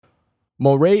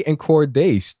Morray and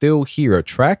Cordae still here, a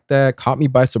track that caught me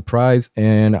by surprise,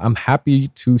 and I'm happy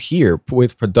to hear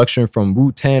with production from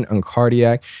Wu-Tang and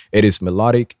Cardiac. It is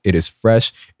melodic, it is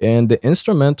fresh, and the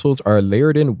instrumentals are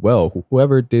layered in well.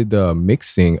 Whoever did the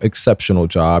mixing, exceptional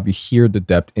job. You hear the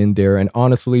depth in there, and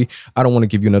honestly, I don't want to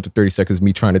give you another 30 seconds of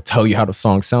me trying to tell you how the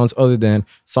song sounds, other than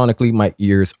sonically, my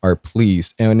ears are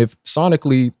pleased. And if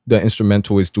sonically the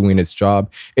instrumental is doing its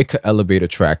job, it could elevate a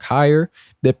track higher,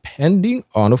 depending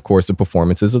on, of course, the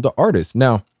performances of the artist.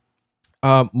 Now,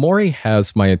 Morray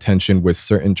has my attention with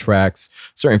certain tracks,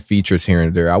 certain features here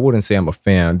and there. I wouldn't say I'm a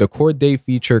fan. The Cordae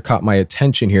feature caught my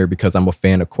attention here because I'm a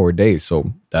fan of Cordae,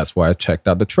 so that's why I checked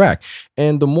out the track.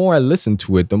 And the more I listened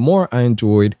to it, the more I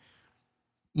enjoyed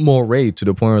Morray, to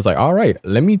the point where I was like, all right,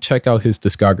 let me check out his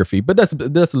discography. But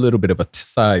that's a little bit of a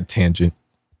side tangent.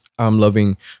 I'm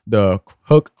loving the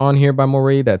hook on here by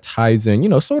Morray that ties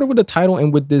in, sort of with the title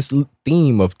and with this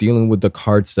theme of dealing with the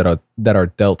cards that are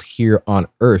dealt here on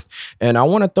Earth. And I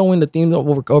want to throw in the theme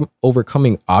of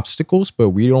overcoming obstacles, but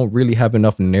we don't really have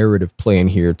enough narrative playing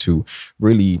here to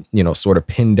really, sort of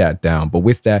pin that down. But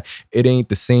with that, it ain't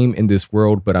the same in this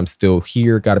world, but I'm still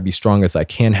here. Got to be strong as I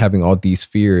can, having all these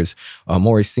fears.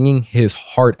 Morray singing his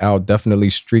heart out,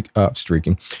 definitely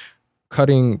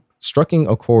striking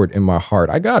a chord in my heart.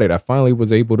 I got it. I finally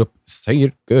was able to say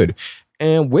it good.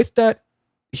 And with that,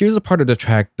 here's a part of the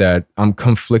track that I'm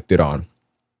conflicted on.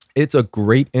 It's a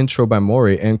great intro by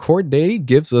Morray, and Cordae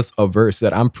gives us a verse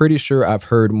that I'm pretty sure I've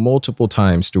heard multiple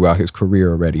times throughout his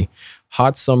career already.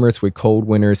 Hot summers with cold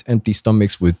winters, empty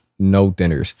stomachs with no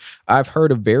dinners. I've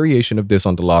heard a variation of this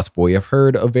on The Lost Boy. I've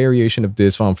heard a variation of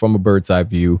this from a bird's eye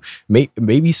view,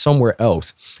 maybe somewhere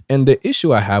else. And the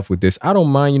issue I have with this, I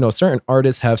don't mind, certain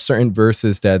artists have certain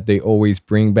verses that they always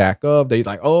bring back up. They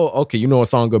like, oh, okay, a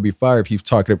song gonna be fire if he's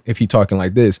talking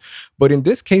like this. But in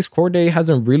this case, Cordae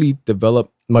hasn't really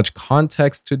developed much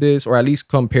context to this, or at least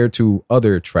compared to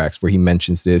other tracks where he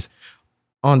mentions this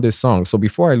on this song. So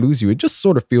before I lose you, it just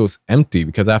sort of feels empty,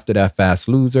 because after that, fast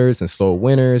losers and slow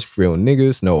winners, real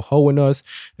niggas, no hoeing us.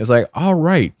 It's like, all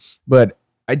right, but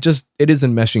it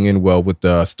isn't meshing in well with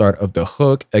the start of the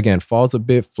hook. Again, falls a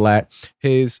bit flat.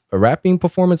 His rapping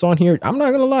performance on here, I'm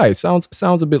not gonna lie, sounds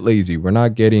a bit lazy. We're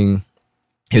not getting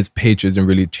his pitch isn't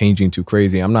really changing too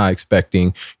crazy. I'm not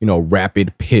expecting,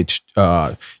 rapid pitch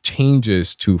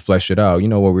changes to flesh it out.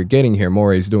 What we're getting here,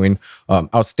 Morray's doing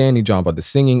outstanding job of the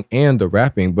singing and the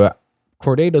rapping, but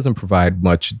Cordae doesn't provide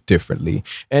much differently.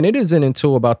 And it isn't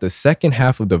until about the second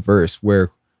half of the verse where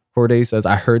Cordae says,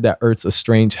 I heard that Earth's a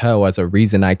strange hell as a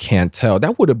reason I can't tell.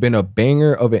 That would have been a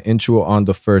banger of an intro on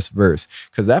the first verse,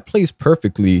 because that plays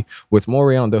perfectly with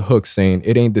Morray on the hook saying,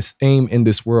 it ain't the same in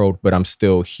this world, but I'm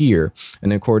still here.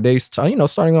 And then Cordae,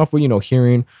 starting off with,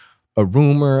 hearing a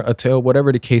rumor, a tale,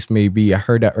 whatever the case may be. I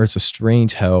heard that Earth's a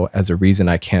strange hell as a reason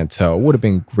I can't tell. It would have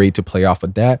been great to play off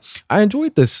of that. I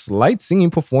enjoyed the slight singing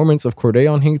performance of Cordae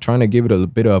on here, trying to give it a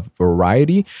bit of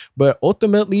variety. But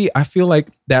ultimately, I feel like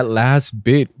that last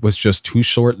bit was just too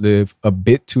short-lived, a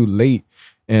bit too late.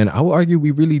 And I would argue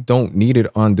we really don't need it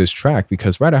on this track,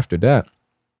 because right after that,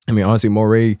 honestly,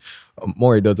 Morray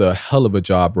does a hell of a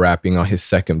job rapping on his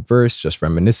second verse, just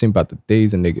reminiscing about the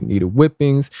days a nigga needed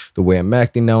whippings, the way I'm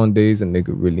acting nowadays, a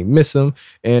nigga really miss him.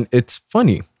 And it's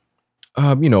funny.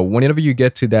 Whenever you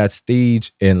get to that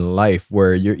stage in life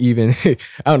where you're even, I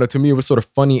don't know, to me, it was sort of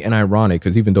funny and ironic,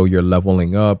 because even though you're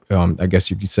leveling up, I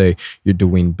guess you could say you're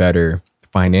doing better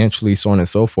financially, so on and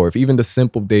so forth. Even the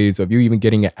simple days of you even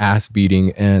getting an ass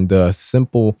beating, and the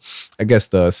simple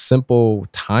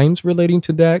times relating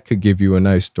to that could give you a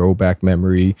nice throwback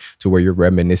memory to where you're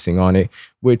reminiscing on it,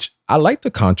 which I like the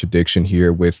contradiction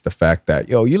here with the fact that,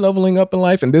 you're leveling up in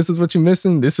life and this is what you're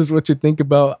missing. This is what you think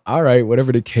about. All right,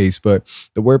 whatever the case, but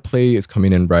the wordplay is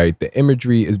coming in right. The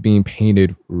imagery is being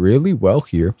painted really well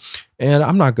here. And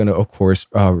I'm not going to, of course,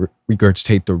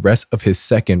 regurgitate the rest of his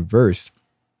second verse.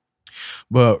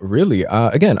 But really,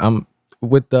 again, I'm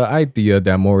with the idea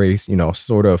that Morray's,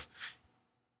 sort of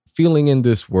feeling in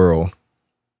this world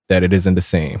that it isn't the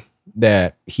same,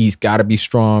 that he's got to be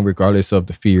strong regardless of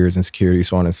the fears, insecurities,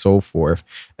 so on and so forth.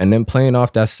 And then playing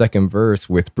off that second verse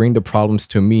with bring the problems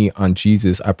to me on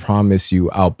Jesus, I promise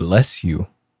you, I'll bless you.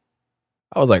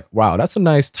 I was like, wow, that's a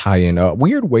nice tie-in, a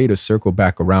weird way to circle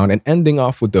back around, and ending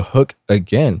off with the hook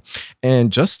again.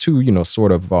 And just to,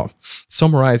 sort of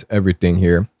summarize everything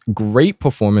here, Great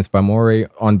performance by Morray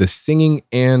on the singing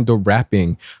and the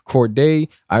rapping. Cordae,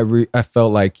 I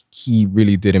felt like he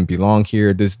really didn't belong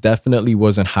here. This definitely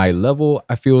wasn't high level.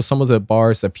 I feel some of the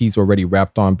bars that he's already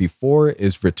rapped on before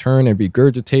is returned and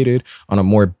regurgitated on a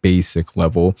more basic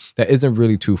level that isn't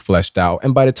really too fleshed out.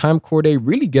 And by the time Cordae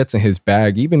really gets in his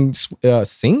bag, even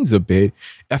sings a bit,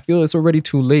 I feel it's already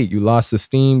too late. You lost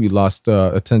esteem, you lost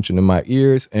attention in my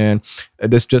ears, and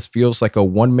this just feels like a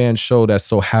one-man show that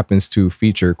so happens to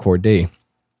feature Cordae.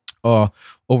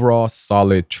 Overall,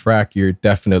 solid track. You're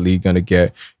definitely going to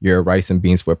get your rice and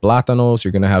beans with plátanos.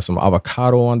 You're going to have some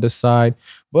avocado on the side.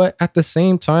 But at the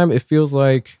same time, it feels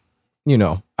like,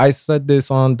 I said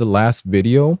this on the last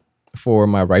video for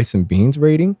my rice and beans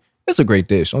rating. It's a great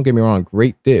dish. Don't get me wrong,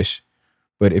 great dish.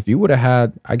 But if you would have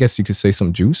had, I guess you could say,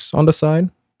 some juice on the side,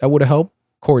 that would have helped.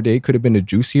 Cordae could have been the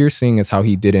juicier, seeing as how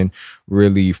he didn't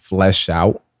really flesh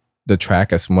out the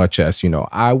track as much as,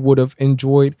 I would have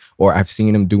enjoyed, or I've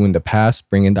seen him do in the past,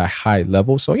 bringing that high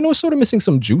level. So, sort of missing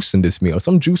some juice in this meal.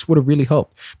 Some juice would have really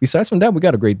helped. Besides from that, we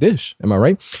got a great dish. Am I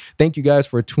right? Thank you guys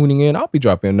for tuning in. I'll be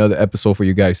dropping another episode for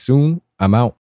you guys soon. I'm out.